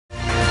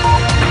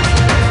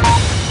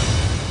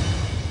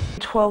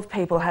12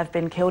 people have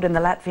been killed in the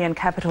Latvian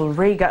capital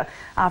Riga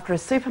after a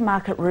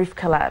supermarket roof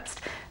collapsed.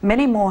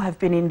 Many more have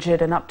been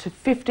injured and up to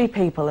 50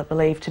 people are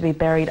believed to be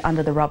buried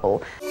under the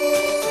rubble.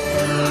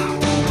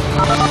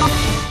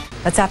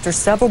 That's after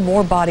several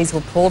more bodies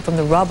were pulled from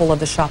the rubble of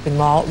the shopping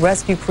mall.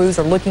 Rescue crews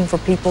are looking for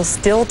people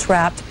still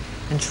trapped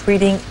and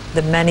treating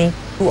the many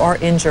who are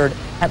injured.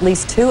 At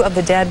least 2 of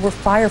the dead were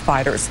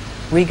firefighters.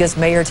 Riga's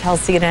mayor tells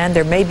CNN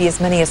there may be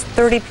as many as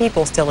 30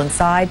 people still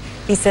inside.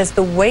 He says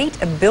the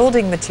weight of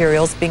building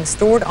materials being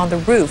stored on the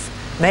roof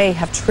may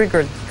have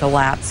triggered the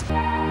collapse.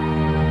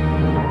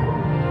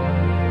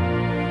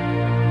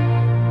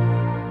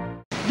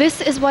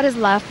 This is what is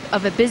left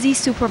of a busy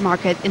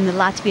supermarket in the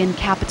Latvian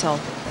capital.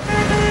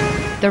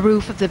 The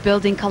roof of the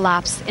building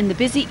collapsed in the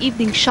busy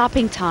evening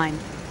shopping time,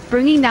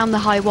 bringing down the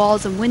high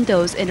walls and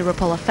windows in a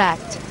ripple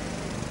effect.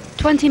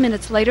 20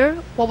 minutes later,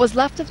 what was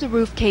left of the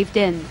roof caved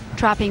in,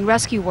 trapping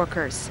rescue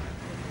workers.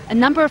 A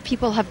number of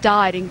people have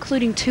died,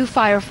 including 2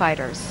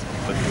 firefighters.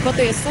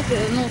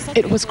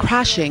 It was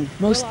crashing.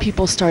 Most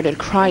people started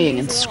crying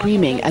and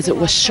screaming as it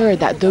was sure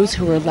that those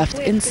who were left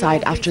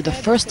inside after the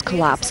first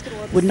collapse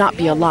would not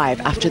be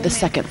alive after the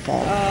second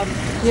fall.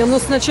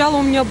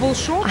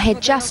 I had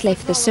just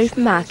left the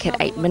supermarket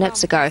 8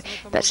 minutes ago,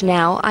 but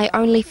now I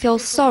only feel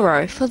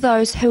sorrow for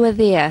those who are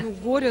there.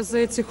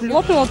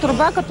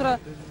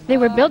 They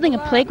were building a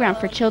playground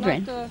for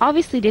children.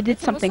 Obviously they did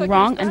something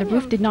wrong and the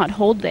roof did not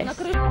hold this.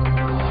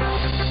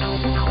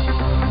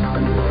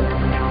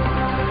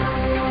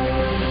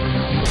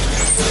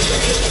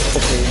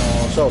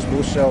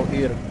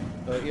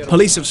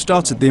 Police have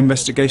started the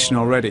investigation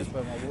already.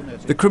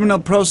 The criminal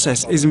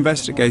process is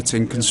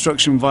investigating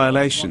construction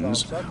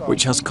violations,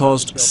 which has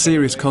caused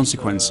serious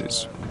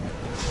consequences.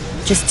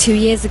 Just 2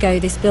 years ago,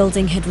 this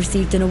building had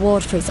received an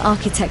award for its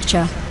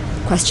architecture.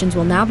 Questions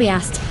will now be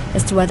asked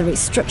as to whether its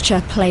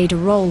structure played a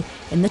role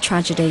in the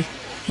tragedy.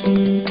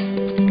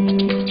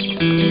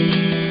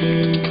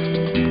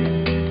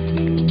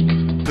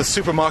 The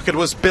supermarket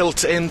was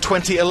built in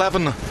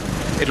 2011.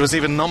 It was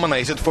even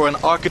nominated for an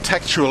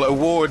architectural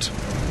award.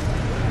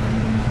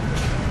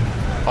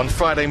 On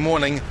Friday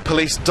morning,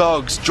 police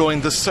dogs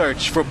joined the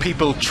search for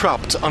people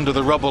trapped under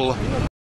the rubble.